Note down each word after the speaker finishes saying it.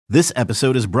This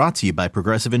episode is brought to you by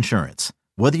Progressive Insurance.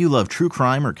 Whether you love true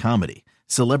crime or comedy,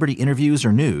 celebrity interviews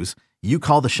or news, you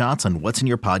call the shots on what's in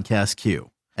your podcast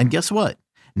queue. And guess what?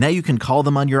 Now you can call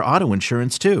them on your auto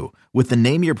insurance too with the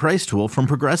Name Your Price tool from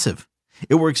Progressive.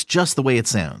 It works just the way it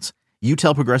sounds. You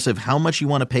tell Progressive how much you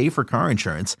want to pay for car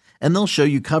insurance, and they'll show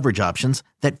you coverage options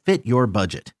that fit your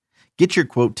budget. Get your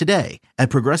quote today at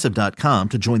Progressive.com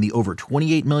to join the over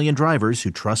 28 million drivers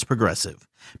who trust Progressive.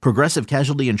 Progressive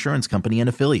Casualty Insurance Company and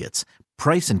Affiliates.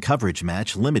 Price and coverage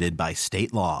match limited by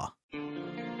state law.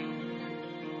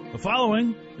 The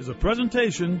following is a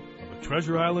presentation of the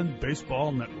Treasure Island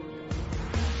Baseball Network.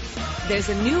 There's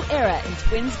a new era in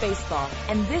Twins baseball,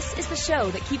 and this is the show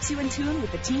that keeps you in tune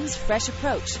with the team's fresh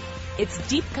approach. It's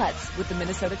Deep Cuts with the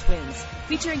Minnesota Twins,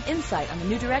 featuring insight on the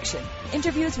new direction,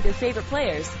 interviews with your favorite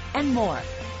players, and more.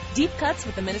 Deep Cuts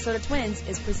with the Minnesota Twins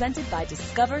is presented by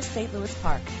Discover St. Louis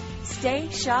Park. Stay,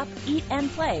 shop, eat,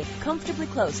 and play comfortably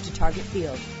close to Target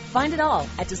Field. Find it all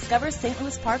at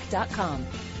discoverstlouispark.com.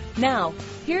 Now,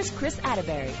 here's Chris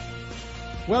Atterbury.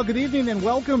 Well, good evening and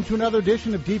welcome to another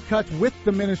edition of Deep Cuts with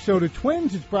the Minnesota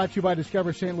Twins. It's brought to you by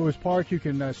Discover St. Louis Park. You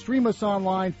can stream us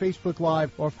online, Facebook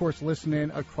Live, or, of course, listen in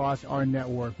across our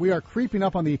network. We are creeping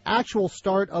up on the actual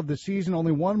start of the season.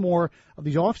 Only one more of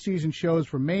these off-season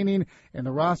shows remaining, and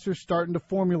the roster's starting to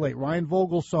formulate. Ryan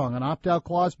Vogelsong, an opt-out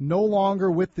clause, no longer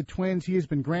with the Twins. He has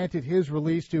been granted his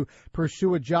release to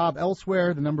pursue a job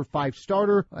elsewhere. The number 5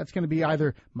 starter, that's going to be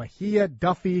either Mejia,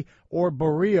 Duffy, or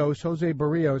Barrios, Jose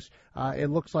Barrios, it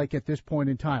looks like at this point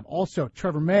in time. Also,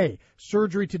 Trevor May,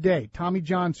 surgery today, Tommy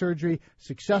John surgery,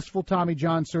 successful Tommy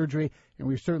John surgery, and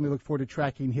we certainly look forward to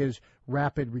tracking his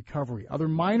rapid recovery. Other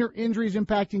minor injuries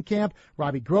impacting camp,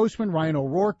 Robbie Grossman, Ryan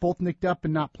O'Rourke, both nicked up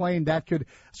and not playing. That could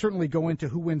certainly go into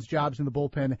who wins jobs in the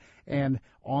bullpen and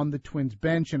on the Twins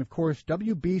bench. And, of course,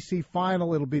 WBC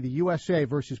final, it'll be the USA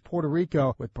versus Puerto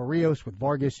Rico with Barrios, with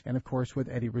Vargas, and, of course, with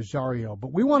Eddie Rosario.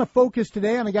 But we want to focus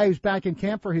today on a guy who's back in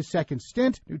camp for his second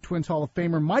stint, new Twins Hall of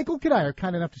Famer Michael Cuddyer,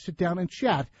 kind enough to sit down and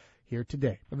chat here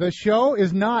today. The show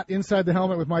is not Inside the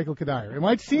Helmet with Michael Cuddyer. It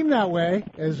might seem that way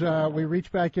as we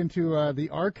reach back into the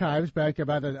archives back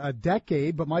about a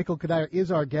decade, but Michael Cuddyer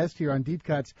is our guest here on Deep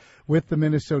Cuts with the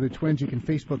Minnesota Twins. You can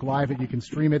Facebook Live it, you can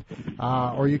stream it,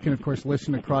 or you can, of course,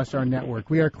 listen across our network.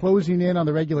 We are closing in on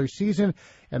the regular season,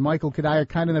 and Michael Cuddyer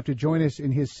kind enough to join us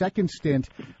in his second stint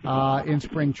in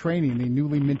spring training, the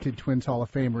newly minted Twins Hall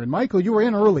of Famer. And, Michael, you were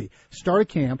in early, start of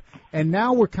camp, and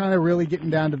now we're kind of really getting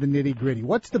down to the nitty-gritty.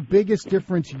 What's the biggest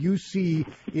difference you see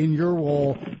in your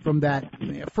role from that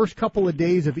first couple of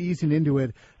days of easing into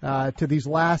it to these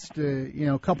last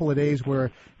couple of days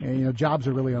where jobs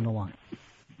are really on the line?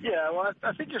 Yeah, well,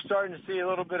 I think you're starting to see a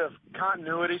little bit of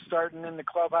continuity starting in the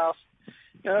clubhouse.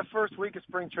 That first week of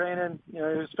spring training,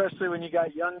 especially when you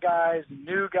got young guys,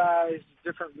 new guys,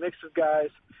 different mix of guys,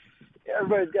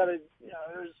 everybody's got to,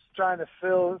 they're just trying to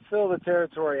fill the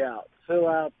territory out, fill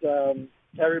out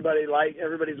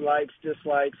everybody's likes,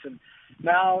 dislikes, and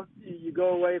now you go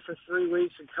away for 3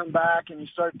 weeks and come back and you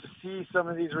start to see some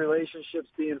of these relationships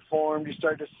being formed. You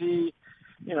start to see,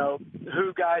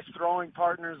 who guys' throwing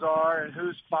partners are and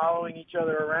who's following each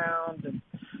other around, and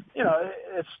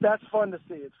that's fun to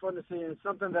see. It's fun to see, and it's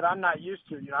something that I'm not used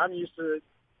to. I'm used to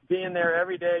being there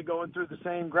every day, going through the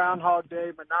same Groundhog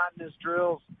Day monotonous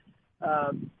drills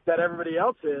that everybody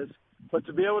else is. But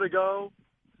to be able to go,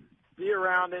 be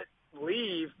around it,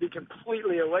 leave, be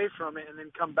completely away from it, and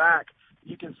then come back,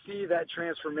 you can see that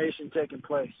transformation taking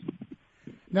place.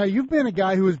 Now, you've been a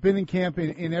guy who has been in camp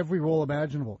in every role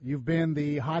imaginable. You've been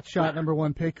the hotshot number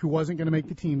 1 pick who wasn't going to make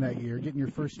the team that year, getting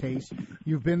your first taste.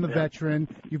 You've been the veteran.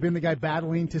 You've been the guy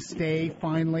battling to stay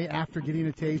finally after getting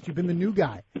a taste. You've been the new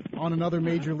guy on another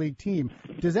major league team.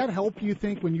 Does that help you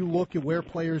think when you look at where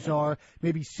players are,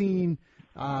 maybe seeing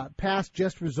past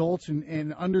just results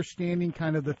and understanding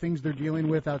kind of the things they're dealing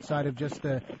with outside of just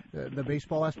the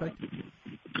baseball aspect?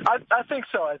 I think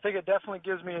so. I think it definitely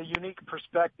gives me a unique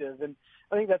perspective, and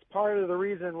I think that's part of the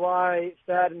reason why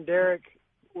Thad and Derek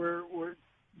were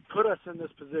put us in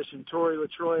this position, Torey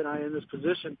LaTroy and I in this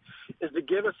position, is to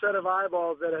give a set of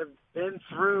eyeballs that have been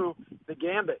through the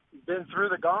gambit, been through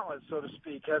the gauntlet, so to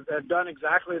speak, have done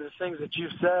exactly the things that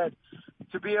you've said,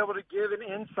 to be able to give an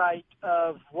insight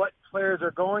of what players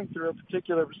are going through at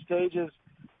particular stages,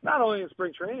 not only in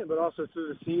spring training, but also through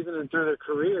the season and through their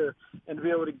career, and to be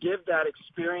able to give that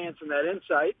experience and that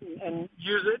insight and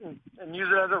use it and use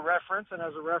it as a reference and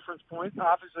as a reference point.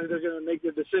 Obviously, they're going to make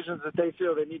the decisions that they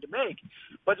feel they need to make,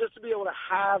 but just to be able to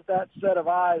have that set of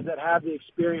eyes that have the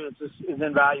experience is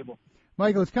invaluable.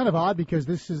 Michael, it's kind of odd because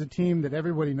this is a team that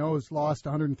everybody knows lost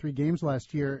 103 games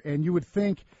last year, and you would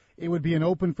think it would be an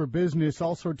open for business,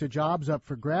 all sorts of jobs up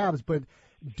for grabs. But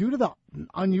due to the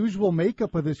unusual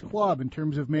makeup of this club in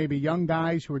terms of maybe young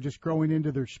guys who are just growing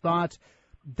into their spots,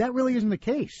 that really isn't the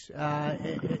case.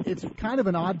 It's kind of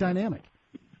an odd dynamic.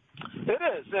 It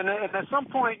is, and at some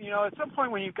point,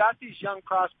 when you've got these young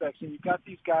prospects and you've got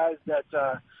these guys that,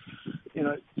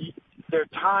 their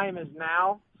time is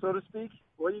now, so to speak.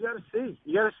 Well, you got to see.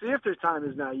 You got to see if their time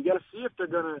is now. You got to see if they're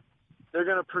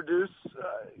gonna produce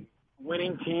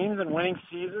winning teams and winning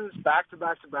seasons back to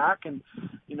back to back. And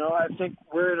I think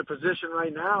we're in a position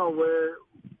right now where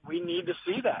we need to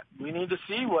see that. We need to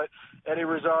see what Eddie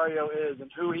Rosario is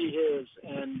and who he is,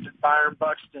 and Byron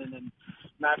Buxton and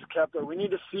Max Kepler. We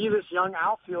need to see this young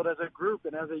outfield as a group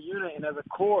and as a unit and as a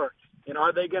core. And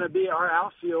are they going to be our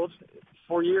outfield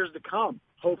for years to come?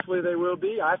 Hopefully they will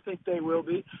be. I think they will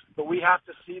be. But we have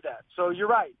to see that. So you're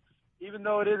right. Even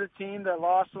though it is a team that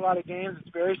lost a lot of games, it's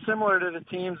very similar to the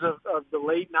teams of the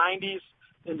late 90s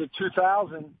into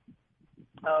 2000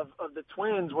 of the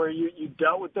Twins, where you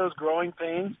dealt with those growing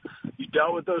pains. You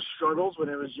dealt with those struggles when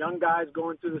it was young guys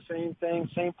going through the same thing,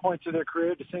 same points of their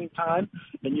career at the same time.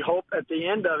 And you hope at the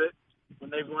end of it, when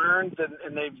they've learned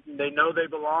and they know they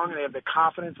belong and they have the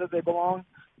confidence that they belong,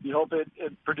 you hope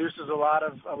it produces a lot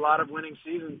of winning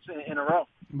seasons in a row.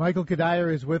 Michael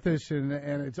Cuddyer is with us, and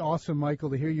it's awesome, Michael,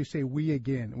 to hear you say "we"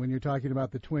 again when you're talking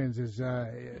about the Twins. Is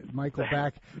Michael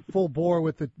back full bore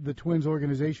with the Twins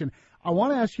organization? I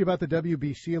want to ask you about the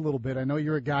WBC a little bit. I know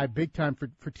you're a guy big time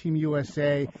for Team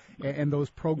USA and those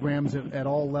programs at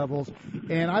all levels,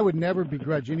 and I would never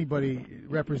begrudge anybody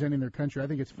representing their country. I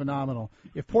think it's phenomenal.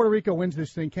 If Puerto Rico wins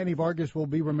this thing, Kenny Vargas will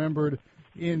be remembered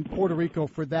in Puerto Rico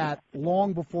for that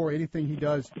long before anything he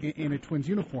does in a Twins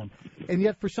uniform. And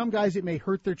yet for some guys it may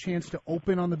hurt their chance to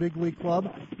open on the big league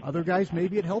club. Other guys,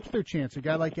 maybe it helps their chance. A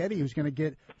guy like Eddie who's going to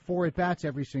get 4 at-bats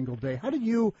every single day. How do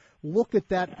you look at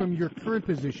that from your current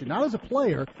position? Not as a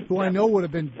player, who I know would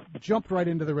have been jumped right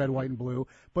into the red, white, and blue,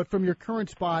 but from your current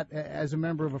spot as a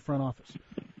member of a front office.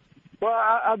 Well,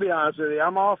 I'll be honest with you.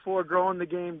 I'm all for growing the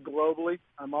game globally.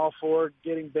 I'm all for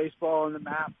getting baseball on the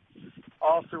map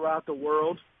all throughout the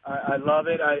world. I love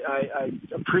it. I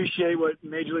appreciate what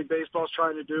Major League Baseball is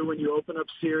trying to do when you open up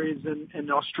series in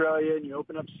Australia and you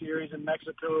open up series in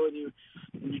Mexico and you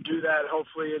do that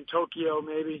hopefully in Tokyo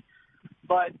maybe.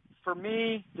 But for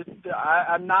me,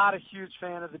 I'm not a huge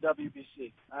fan of the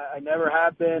WBC. I never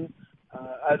have been.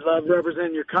 I love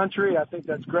representing your country. I think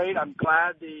that's great. I'm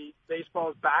glad the baseball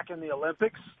is back in the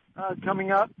Olympics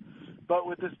coming up. But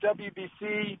with this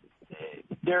WBC,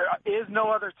 there is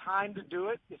no other time to do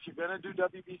it. If you're going to do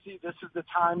WBC, this is the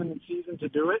time in the season to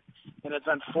do it, and it's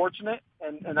unfortunate,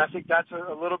 and I think that's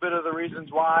a little bit of the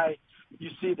reasons why you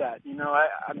see that.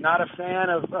 I'm not a fan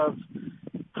of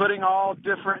putting all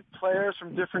different players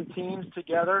from different teams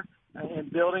together and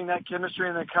building that chemistry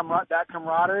and that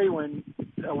camaraderie when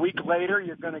a week later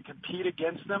you're going to compete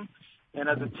against them. And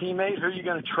as a teammate, who are you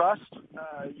going to trust?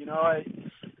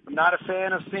 I'm not a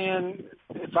fan of seeing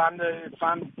if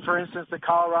I'm for instance the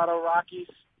Colorado Rockies,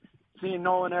 seeing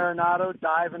Nolan Arenado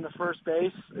dive into first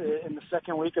base in the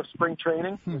second week of spring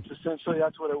training, which essentially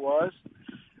that's what it was.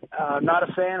 Not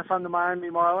a fan if I'm the Miami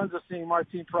Marlins of seeing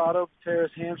Martin Prado tear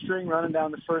his hamstring running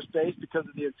down the first base because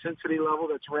of the intensity level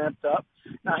that's ramped up.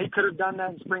 Now, he could have done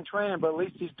that in spring training, but at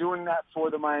least he's doing that for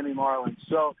the Miami Marlins.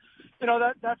 So,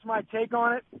 that's my take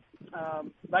on it.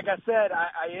 Like I said,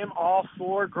 I am all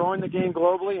for growing the game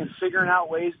globally and figuring out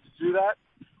ways to do that.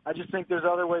 I just think there's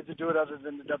other ways to do it other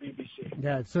than the WBC.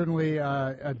 Yeah, it's certainly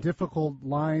a difficult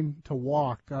line to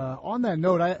walk. On that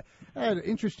note, I had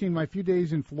interesting my few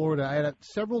days in Florida. I had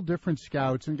several different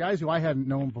scouts and guys who I hadn't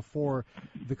known before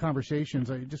the conversations,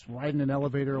 just riding an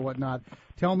elevator or whatnot,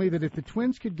 tell me that if the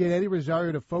Twins could get Eddie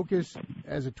Rosario to focus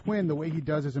as a Twin the way he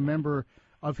does as a member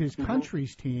of his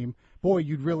country's team, boy,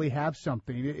 you'd really have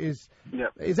something. Is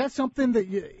that something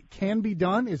that can be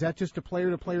done? Is that just a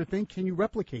player-to-player thing? Can you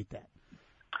replicate that?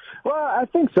 Well, I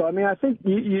think so. I mean, I think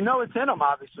you know it's in them,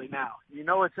 obviously, now. You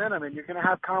know it's in them, and you're going to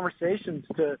have conversations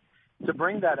to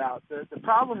bring that out. The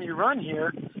problem you run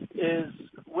here is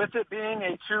with it being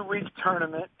a 2-week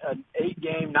tournament, an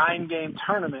 8-game, 9-game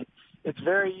tournament, it's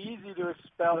very easy to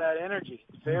expel that energy.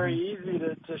 It's very easy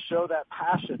to show that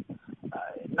passion.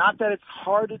 Not that it's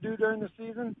hard to do during the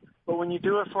season, but when you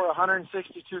do it for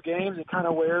 162 games, it kind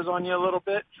of wears on you a little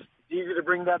bit. It's easy to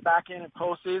bring that back in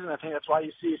postseason. I think that's why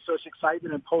you see such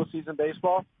excitement in postseason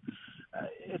baseball.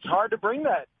 It's hard to bring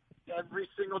that every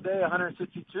single day,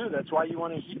 162. That's why you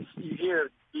want to hear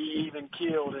be even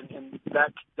keeled in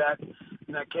that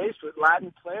case. With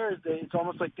Latin players, it's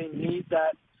almost like they need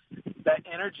that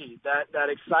energy, that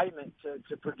excitement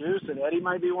to produce. And Eddie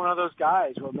might be one of those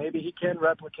guys where maybe he can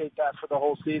replicate that for the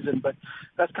whole season. But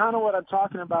that's kind of what I'm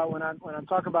talking about when I'm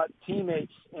talking about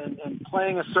teammates and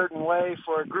playing a certain way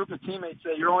for a group of teammates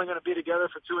that you're only going to be together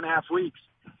for 2.5 weeks.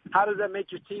 How does that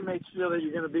make your teammates feel that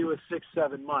you're going to be with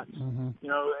 6-7 months? Mm-hmm. You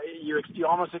know, you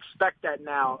almost expect that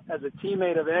now. As a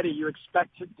teammate of Eddie, you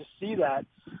expect to see that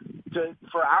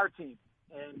for our team.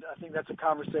 And I think that's a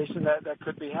conversation that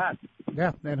could be had.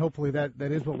 Yeah, and hopefully that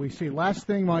is what we see. Last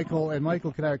thing, Michael, and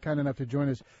Michael Kadire kind enough to join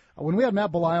us. When we had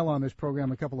Matt Belisle on this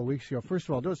program a couple of weeks ago, first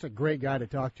of all, just a great guy to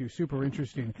talk to, super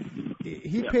interesting.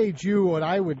 He paid you what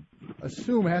I would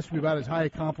assume has to be about as high a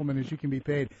compliment as you can be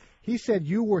paid. He said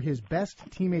you were his best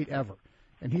teammate ever.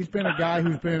 And he's been a guy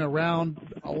who's been around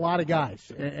a lot of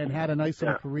guys and had a nice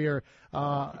little career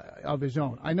of his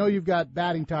own. I know you've got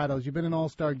batting titles. You've been in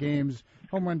all-star games,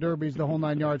 home run derbies, the whole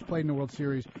 9 yards, played in the World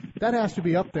Series. That has to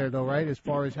be up there, though, right, as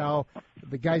far as how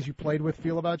the guys you played with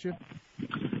feel about you?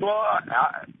 Well,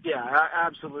 yeah,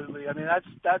 absolutely. I mean,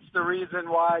 that's the reason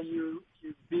why you're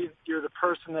the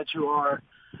person that you are.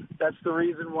 That's the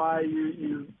reason why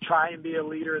you try and be a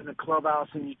leader in the clubhouse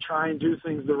and you try and do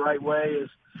things the right way is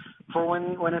for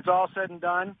when it's all said and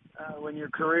done, when your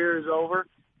career is over,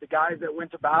 the guys that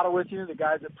went to battle with you, the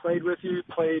guys that played with you,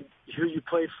 who you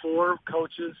played for,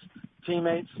 coaches,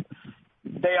 teammates,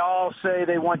 they all say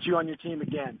they want you on your team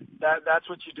again. That's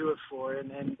what you do it for,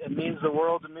 and it means the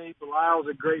world to me. Belisle's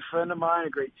a great friend of mine, a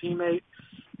great teammate.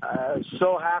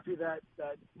 So happy that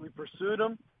we pursued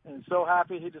him, and so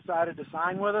happy he decided to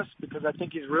sign with us because I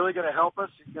think he's really going to help us.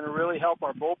 He's going to really help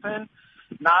our bullpen,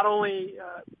 not only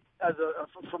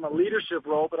from a leadership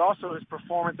role, but also his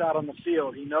performance out on the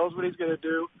field. He knows what he's going to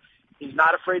do. He's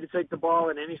not afraid to take the ball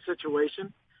in any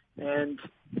situation, and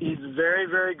he's very,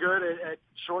 very good at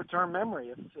short-term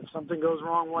memory. If something goes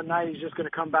wrong one night, he's just going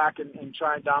to come back and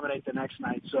try and dominate the next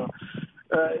night. So,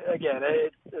 again,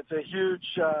 it's a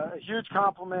huge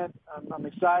compliment. I'm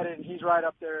excited, and he's right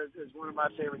up there as one of my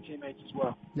favorite teammates as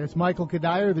well. That's Michael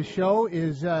Kadire. The show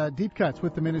is Deep Cuts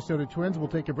with the Minnesota Twins. We'll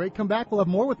take a break. Come back. We'll have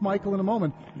more with Michael in a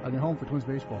moment on your home for Twins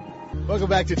baseball. Welcome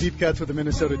back to Deep Cuts with the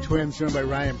Minnesota Twins, joined by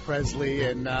Ryan Presley.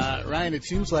 And, Ryan, it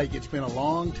seems like it's been a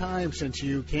long time since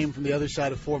you came from the other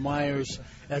side of Fort Myers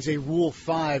as a Rule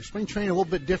 5. Spring training a little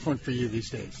bit different for you these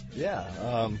days.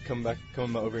 Yeah,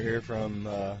 coming over here from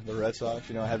the Red Sox.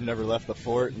 You know, I have never left the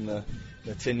fort in the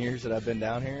 10 years that I've been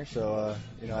down here. So,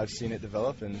 I've seen it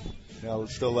develop, and, I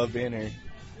still love being here.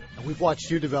 And we've watched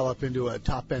you develop into a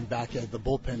top-end back at the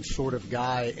bullpen sort of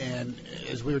guy. And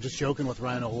as we were just joking with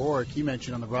Ryan O'Rourke, he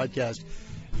mentioned on the broadcast,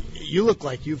 you look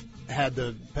like you've had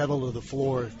the pedal to the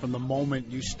floor from the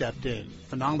moment you stepped in.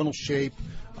 Phenomenal shape,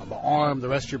 the arm, the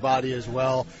rest of your body as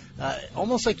well.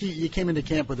 Almost like you came into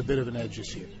camp with a bit of an edge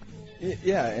this year.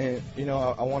 Yeah, and,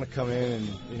 I want to come in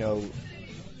and,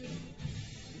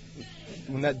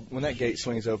 when that gate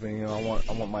swings open, I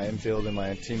want my infield and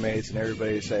my teammates and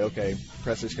everybody to say, okay,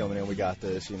 Presley's coming in, we got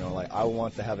this. I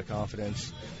want to have the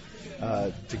confidence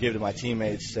to give to my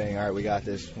teammates, saying, all right, we got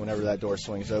this. Whenever that door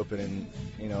swings open,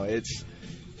 and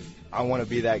I want to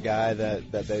be that guy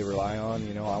that they rely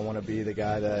on. I want to be the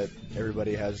guy that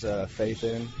everybody has faith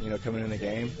in. Coming in the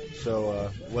game.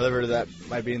 So whether that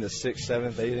might be in the 6th,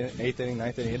 7th, 8th inning,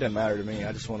 9th inning, it doesn't matter to me.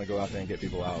 I just want to go out there and get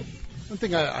people out. One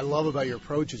thing I love about your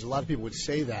approach is a lot of people would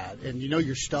say that, and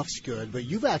your stuff's good, but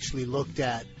you've actually looked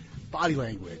at body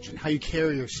language and how you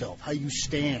carry yourself, how you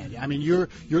stand. I mean, you're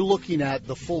looking at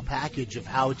the full package of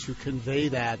how to convey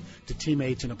that to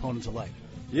teammates and opponents alike.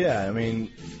 Yeah, I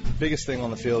mean, the biggest thing on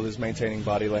the field is maintaining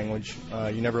body language.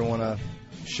 You never want to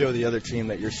show the other team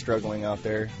that you're struggling out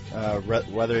there.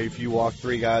 Whether if you walk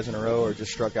 3 guys in a row or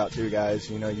just struck out 2 guys,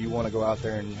 you want to go out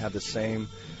there and have the same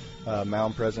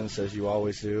mound presence as you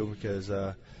always do, because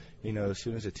as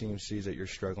soon as a team sees that you're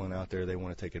struggling out there, they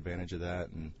want to take advantage of that,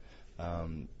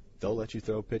 and they'll let you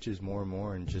throw pitches more and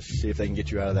more and just see if they can get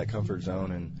you out of that comfort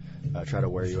zone and try to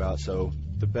wear you out. So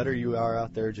the better you are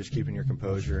out there, just keeping your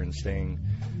composure and staying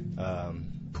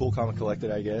cool, calm, and collected,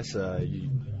 I guess,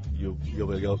 you'll be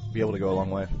able to go a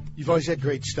long way. You've always had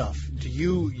great stuff. Do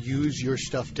you use your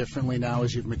stuff differently now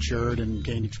as you've matured and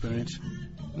gained experience?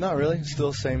 Not really.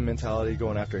 Still the same mentality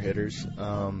going after hitters.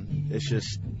 It's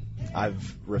just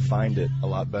I've refined it a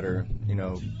lot better,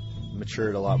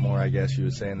 matured a lot more, I guess you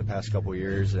would say, in the past couple of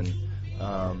years. And,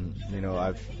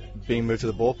 I've being moved to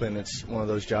the bullpen, it's one of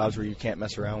those jobs where you can't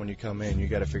mess around when you come in. You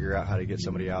got to figure out how to get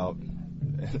somebody out,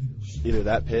 either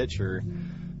that pitch or,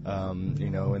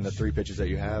 in the 3 pitches that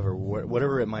you have or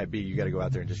whatever it might be, you got to go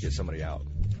out there and just get somebody out.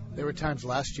 There were times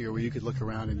last year where you could look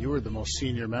around and you were the most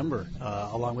senior member,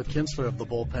 along with Kinsler, of the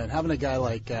bullpen. Having a guy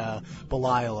like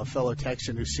Belial, a fellow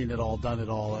Texan who's seen it all, done it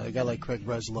all, a guy like Craig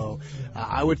Breslow,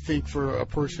 I would think for a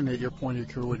person at your point in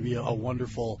your career would be a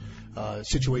wonderful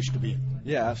situation to be in.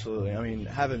 Yeah, absolutely. I mean,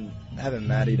 having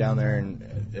Matty down there,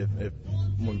 and if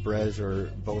when Brez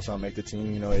or Bosan make the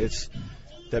team,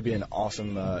 that'd be an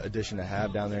awesome addition to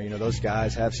have down there. Those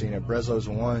guys have seen it. Breslow's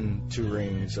won 2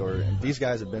 rings, these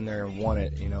guys have been there and won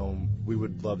it. We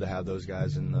would love to have those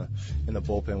guys in the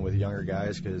bullpen with younger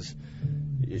guys, because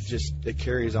it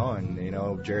carries on.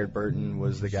 Jared Burton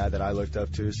was the guy that I looked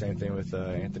up to. Same thing with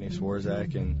Anthony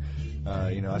Swarzak, and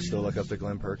I still look up to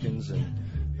Glenn Perkins, and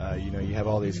you have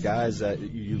all these guys that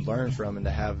you learn from, and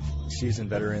to have seasoned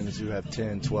veterans who have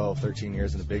 10, 12, 13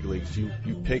 years in the big leagues, you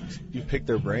pick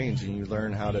their brains, and you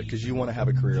learn how to, because you want to have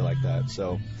a career like that.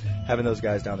 So having those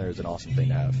guys down there is an awesome thing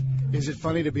to have. Is it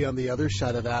funny to be on the other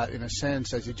side of that, in a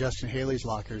sense, as Justin Haley's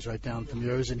lockers right down from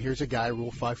yours, and here's a guy,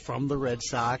 Rule 5, from the Red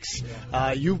Sox.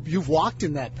 You've walked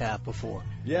in that path before.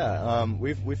 Yeah,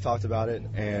 we've talked about it,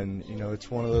 and it's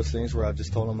one of those things where I've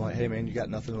just told him, like, hey man, you got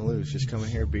nothing to lose. Just come in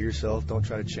here, be yourself. Don't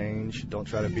try to change. Don't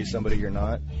try to be somebody you're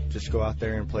not. Just go out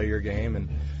there and play your game, and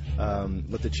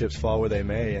let the chips fall where they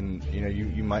may. And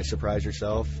you might surprise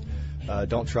yourself.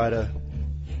 Don't try to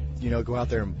go out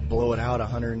there and blow it out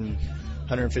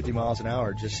 150 miles an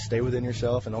hour. Just stay within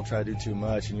yourself and don't try to do too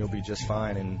much, and you'll be just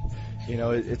fine. And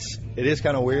it is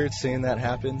kind of weird seeing that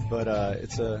happen, but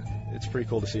it's pretty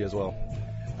cool to see as well.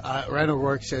 Ryan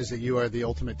O'Rourke says that you are the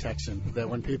ultimate Texan, that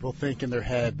when people think in their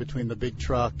head between the big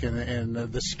truck and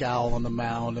the scowl on the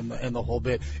mound and the whole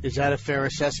bit, is that a fair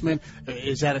assessment?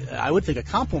 Is that, I would think, a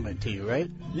compliment to you, right?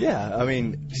 Yeah, I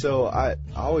mean, so I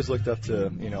always looked up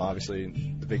to,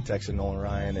 obviously the big Texan, Nolan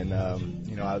Ryan, and,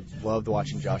 I loved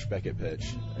watching Josh Beckett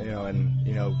pitch,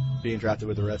 and being drafted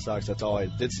with the Red Sox, that's all I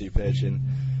did see pitch, and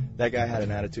that guy had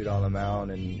an attitude on the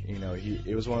mound, and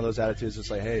it was one of those attitudes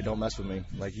that's like, hey, don't mess with me.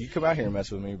 Like, you come out here and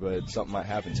mess with me, but something might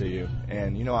happen to you.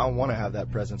 And I want to have that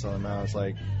presence on the mound. It's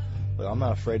like, look, I'm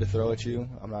not afraid to throw at you.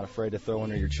 I'm not afraid to throw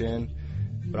under your chin,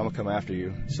 but I'm gonna come after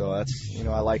you. So that's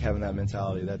I like having that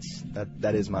mentality.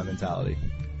 That is my mentality.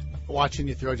 Watching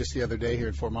you throw just the other day here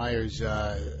at Fort Myers,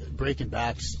 breaking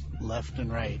backs left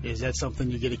and right, is that something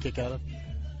you get a kick out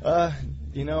of?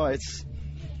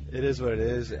 It is what it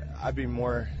is. I'd be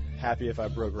more happy if I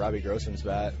broke Robbie Grossman's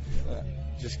bat,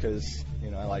 just because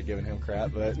I like giving him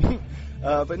crap. But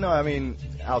no, I mean,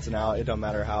 out's an out. It don't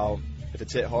matter if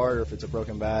it's hit hard or if it's a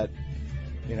broken bat.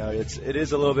 It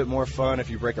is a little bit more fun if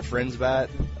you break a friend's bat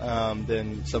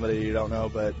than somebody you don't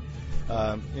know. But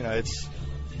I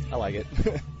like it.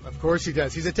 Of course he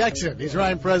does. He's a Texan. He's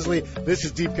Ryan Presley. This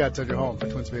is Deep Cuts on your home for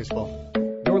Twins baseball.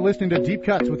 You're listening to Deep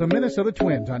Cuts with the Minnesota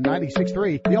Twins on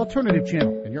 96.3, the alternative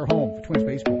channel, and your home for Twins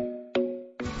baseball.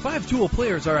 5-tool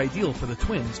players are ideal for the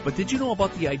Twins, but did you know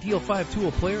about the ideal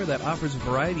 5-tool player that offers a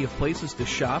variety of places to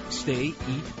shop, stay,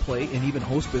 eat, play, and even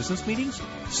host business meetings?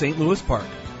 St. Louis Park.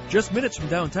 Just minutes from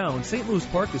downtown, St. Louis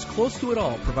Park is close to it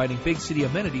all, providing big city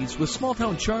amenities with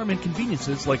small-town charm and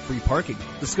conveniences like free parking.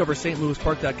 Discover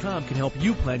StLouisPark.com can help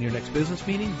you plan your next business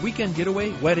meeting, weekend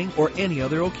getaway, wedding, or any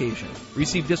other occasion.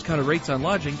 Receive discounted rates on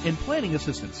lodging and planning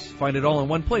assistance. Find it all in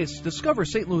one place. Discover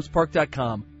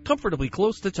StLouisPark.com, comfortably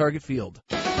close to Target Field.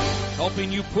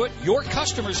 Helping you put your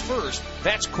customers first.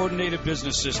 That's Coordinated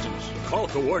Business Systems. Call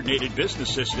Coordinated Business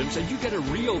Systems and you get a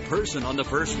real person on the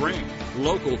first ring.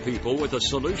 Local people with a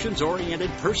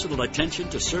solutions-oriented personal attention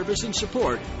to service and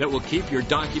support that will keep your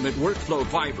document workflow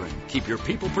vibrant, keep your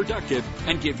people productive,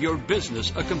 and give your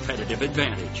business a competitive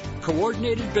advantage.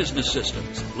 Coordinated Business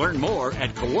Systems. Learn more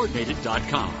at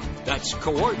Coordinated.com. That's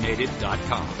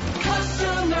Coordinated.com.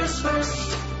 Customers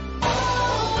first.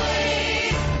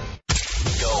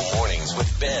 Mornings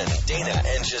with Ben, Dana,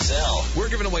 and Giselle. We're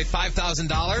giving away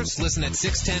 $5,000. Listen at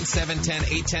 610, 710,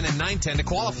 810, and 910 to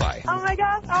qualify. Oh my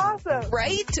gosh, awesome.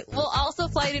 Right? We'll also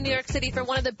fly to New York City for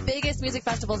one of the biggest music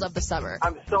festivals of the summer.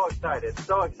 I'm so excited,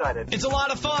 so excited. It's a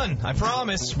lot of fun, I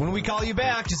promise. When we call you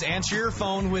back, just answer your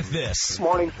phone with this.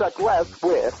 Morning Suck Left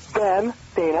with Ben,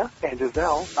 Dana, and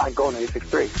Giselle on Go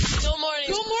 96.3. Good morning.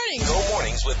 Good morning. Go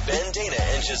Mornings with Ben, Dana,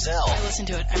 and Giselle. I listen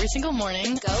to it every single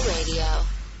morning. Go Radio.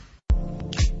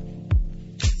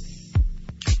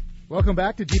 Welcome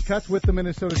back to Deep Cuts with the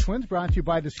Minnesota Twins, brought to you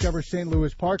by Discover St.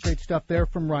 Louis Park. Great stuff there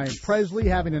from Ryan Presley,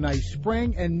 having a nice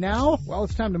spring. And now, well,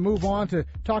 it's time to move on to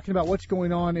talking about what's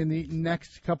going on in the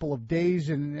next couple of days,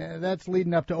 and that's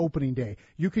leading up to opening day.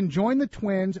 You can join the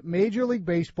Twins, Major League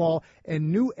Baseball,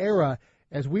 and New Era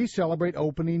as we celebrate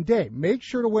opening day. Make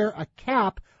sure to wear a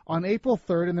cap on April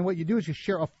 3rd, and then what you do is you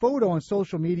share a photo on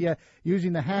social media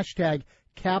using the hashtag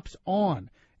CapsOn.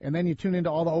 And then you tune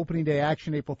into all the opening day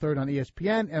action April 3rd on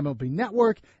ESPN, MLB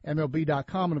Network,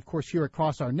 MLB.com, and, of course, here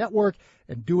across our network,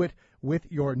 and do it with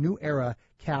your New Era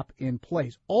cap in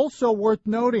place. Also worth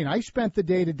noting, I spent the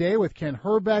day today with Ken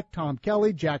Herbeck, Tom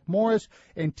Kelly, Jack Morris,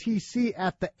 and TC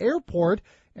at the airport.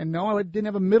 And no, I didn't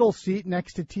have a middle seat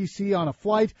next to TC on a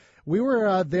flight. We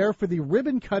were there for the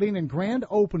ribbon cutting and grand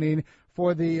opening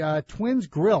for the Twins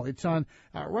Grill. It's on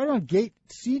right on gate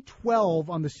C12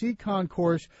 on the C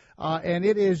concourse, and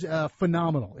it is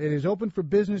phenomenal. It is open for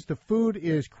business. The food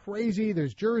is crazy.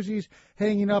 There's jerseys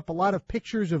hanging up, a lot of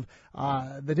pictures of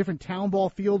the different town ball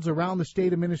fields around the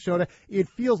state of Minnesota. It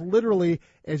feels literally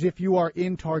as if you are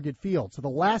in Target Field. So the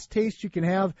last taste you can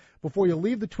have before you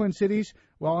leave the Twin Cities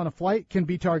while on a flight can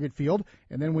be Target Field.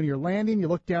 And then when you're landing, you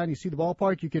look down, you see the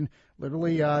ballpark, you can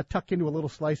literally tuck into a little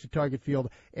slice of Target Field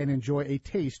and enjoy a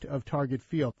taste of Target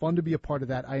Field. Fun to be a part of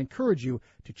that. I encourage you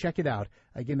to check it out.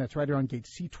 Again, that's right around gate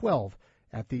C12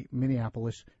 at the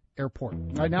Minneapolis Airport.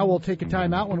 All right, now we'll take a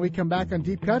time out. When we come back on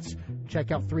Deep Cuts,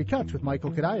 check out Three Cuts with Michael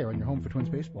Kadire on your home for Twins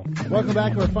baseball. Welcome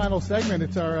back to our final segment.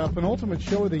 It's our penultimate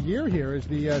show of the year here as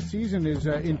the season is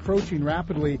encroaching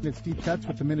rapidly. It's Deep Cuts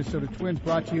with the Minnesota Twins,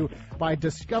 brought to you by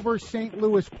Discover St.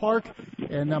 Louis Park.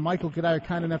 And Michael Kadire,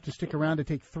 kind enough to stick around to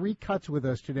take three cuts with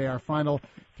us today, our final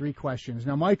three questions.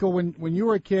 Now, Michael, when you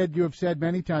were a kid, you have said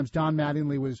many times Don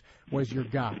Mattingly was your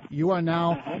guy. You are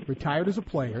now retired as a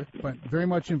player, but very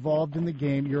much involved in the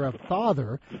game. You're a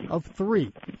father of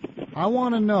three. I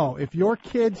want to know, if your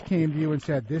kids came to you and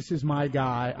said, "This is my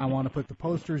guy. I want to put the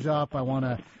posters up. I want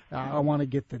to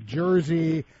get the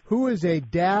jersey." Who is a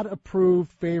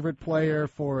dad-approved favorite player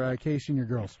for Casey and your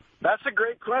girls? That's a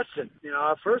great question.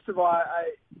 First of all,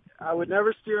 I would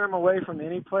never steer him away from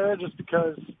any player just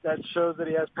because that shows that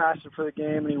he has passion for the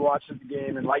game and he watches the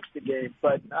game and likes the game.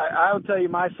 But I will tell you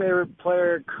my favorite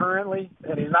player currently,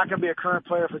 and he's not going to be a current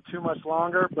player for too much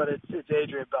longer, but it's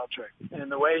Adrian Beltre.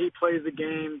 And the way he plays the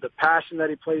game, the passion that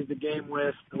he plays the game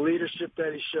with, the leadership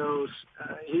that he shows,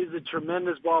 he's a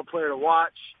tremendous ball player to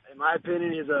watch. In my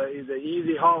opinion, he's an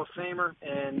easy Hall of Famer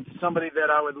and somebody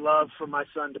that I would love for my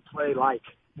son to play like.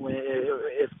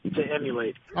 To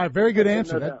emulate. All right, very good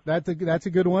answer. That's a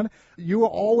good one. You were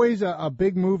always a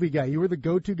big movie guy. You were the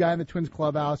go-to guy in the Twins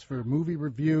clubhouse for movie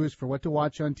reviews, for what to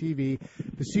watch on TV.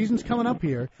 The season's coming up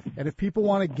here, and if people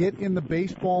want to get in the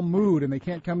baseball mood and they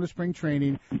can't come to spring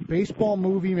training, baseball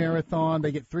movie marathon,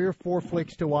 they get 3 or 4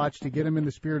 flicks to watch to get them in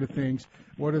the spirit of things.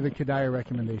 What are the Kadire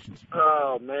recommendations?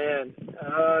 Oh, man.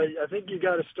 I think you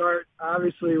got to start,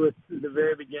 obviously, with the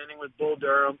very beginning with Bull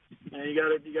Durham. And you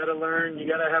got to learn. You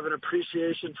got to have an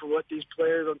appreciation for what these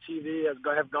players on TV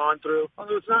have gone through.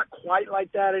 Although it's not quite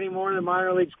like that anymore. The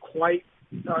minor leagues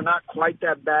are not quite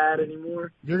that bad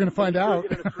anymore. You're going to find out.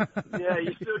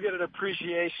 You still get an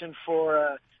appreciation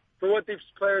for what these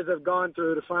players have gone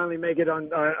through to finally make it on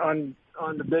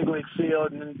the big league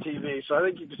field and in TV. So I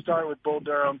think you can start with Bull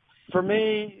Durham. For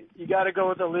me, you got to go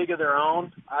with a league of their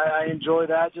own. I enjoy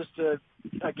that just to,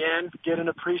 again, get an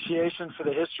appreciation for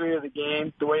the history of the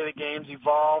game, the way the game's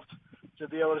evolved, to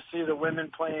be able to see the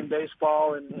women playing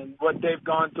baseball and what they've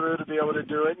gone through to be able to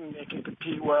do it, and they can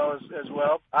compete well as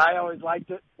well. I always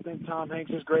liked it. I think Tom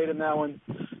Hanks is great in that one.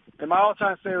 And my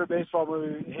all-time favorite baseball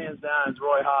movie, hands down, is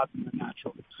Roy Hobbs and The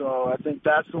Natural. So I think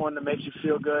that's the one that makes you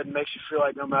feel good and makes you feel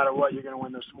like no matter what, you're going to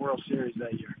win this World Series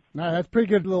that year. No, that's a pretty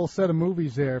good little set of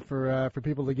movies there for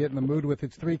people to get in the mood with.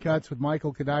 It's Three Cuts with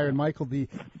Michael Kadire. And, Michael, the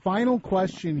final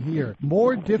question here.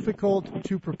 More difficult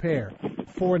to prepare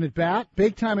for an at-bat,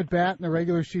 big-time at-bat in a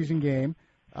regular season game,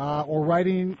 or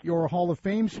writing your Hall of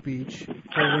Fame speech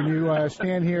for when you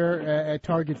stand here at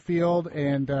Target Field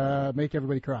and make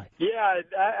everybody cry? Yeah,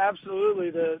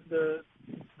 absolutely. The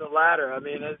latter. I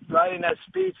mean, writing that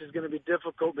speech is going to be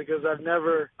difficult because I've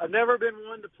never been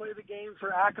one to play the game for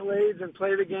accolades and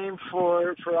play the game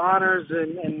for honors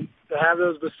and to have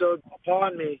those bestowed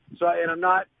upon me. So, and I'm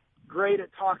not great at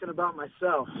talking about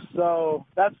myself. So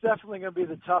that's definitely going to be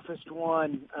the toughest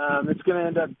one. It's going to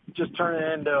end up just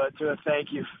turning into a thank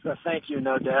you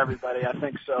note to everybody. I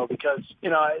think so, because,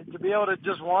 to be able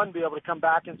to be able to come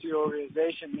back into your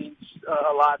organization means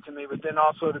a lot to me, but then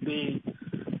also to be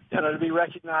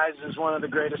recognized as one of the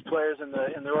greatest players in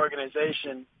the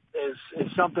organization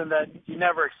is something that you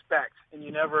never expect and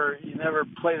you never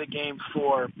play the game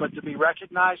for, but to be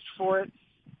recognized for it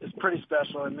is pretty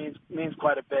special. It means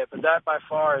quite a bit, but that by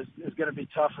far is going to be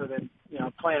tougher than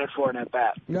playing it for an at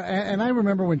bat. Yeah, and I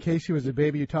remember when Casey was a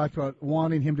baby, you talked about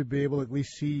wanting him to be able to at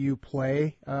least see you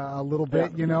play a little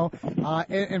bit,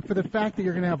 and for the fact that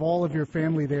you're going to have all of your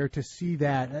family there to see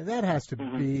that has to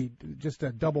be just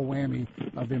a double whammy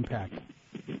of impact.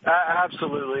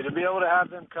 Absolutely, to be able to have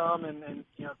them come and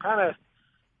kind of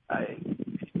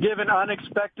give an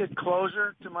unexpected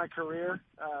closure to my career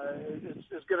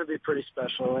is going to be pretty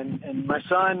special. And my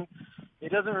son, he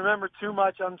doesn't remember too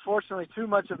much, unfortunately, too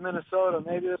much of Minnesota.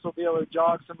 Maybe this will be able to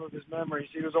jog some of his memories.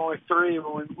 He was only 3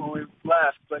 when we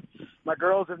left, but my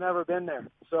girls have never been there.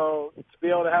 So to be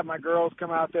able to have my girls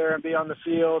come out there and be on the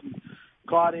field, and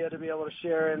Claudia to be able to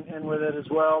share in with it as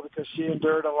well, because she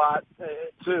endured a lot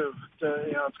too.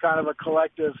 It's kind of a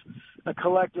collective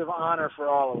honor for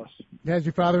all of us. Has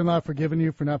your father-in-law forgiven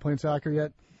you for not playing soccer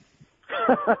yet?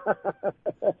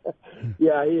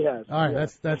 Yeah, he has. All right,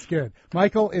 that's good.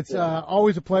 Michael, it's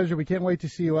always a pleasure. We can't wait to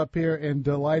see you up here, and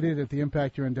delighted at the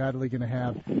impact you're undoubtedly going to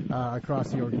have across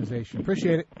the organization.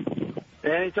 Appreciate it.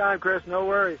 Anytime, Chris. No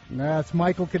worries. That's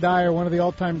Michael Cuddyer, one of the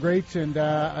all-time greats and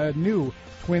a new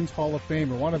Twins Hall of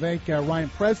Famer. I want to thank Ryan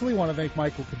Presley. I want to thank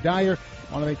Michael Cuddyer.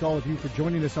 I want to thank all of you for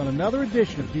joining us on another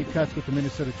edition of Deep Cuts with the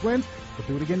Minnesota Twins. We'll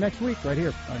do it again next week right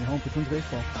here on your home for Twins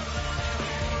Baseball.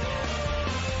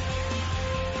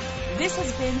 This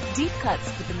has been Deep Cuts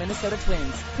with the Minnesota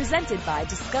Twins, presented by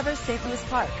Discover St. Louis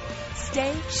Park.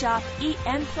 Stay, shop, eat,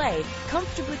 and play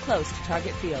comfortably close to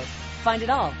Target Field. Find it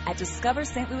all at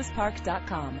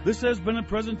discoverstlouispark.com. This has been a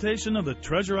presentation of the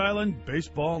Treasure Island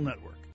Baseball Network.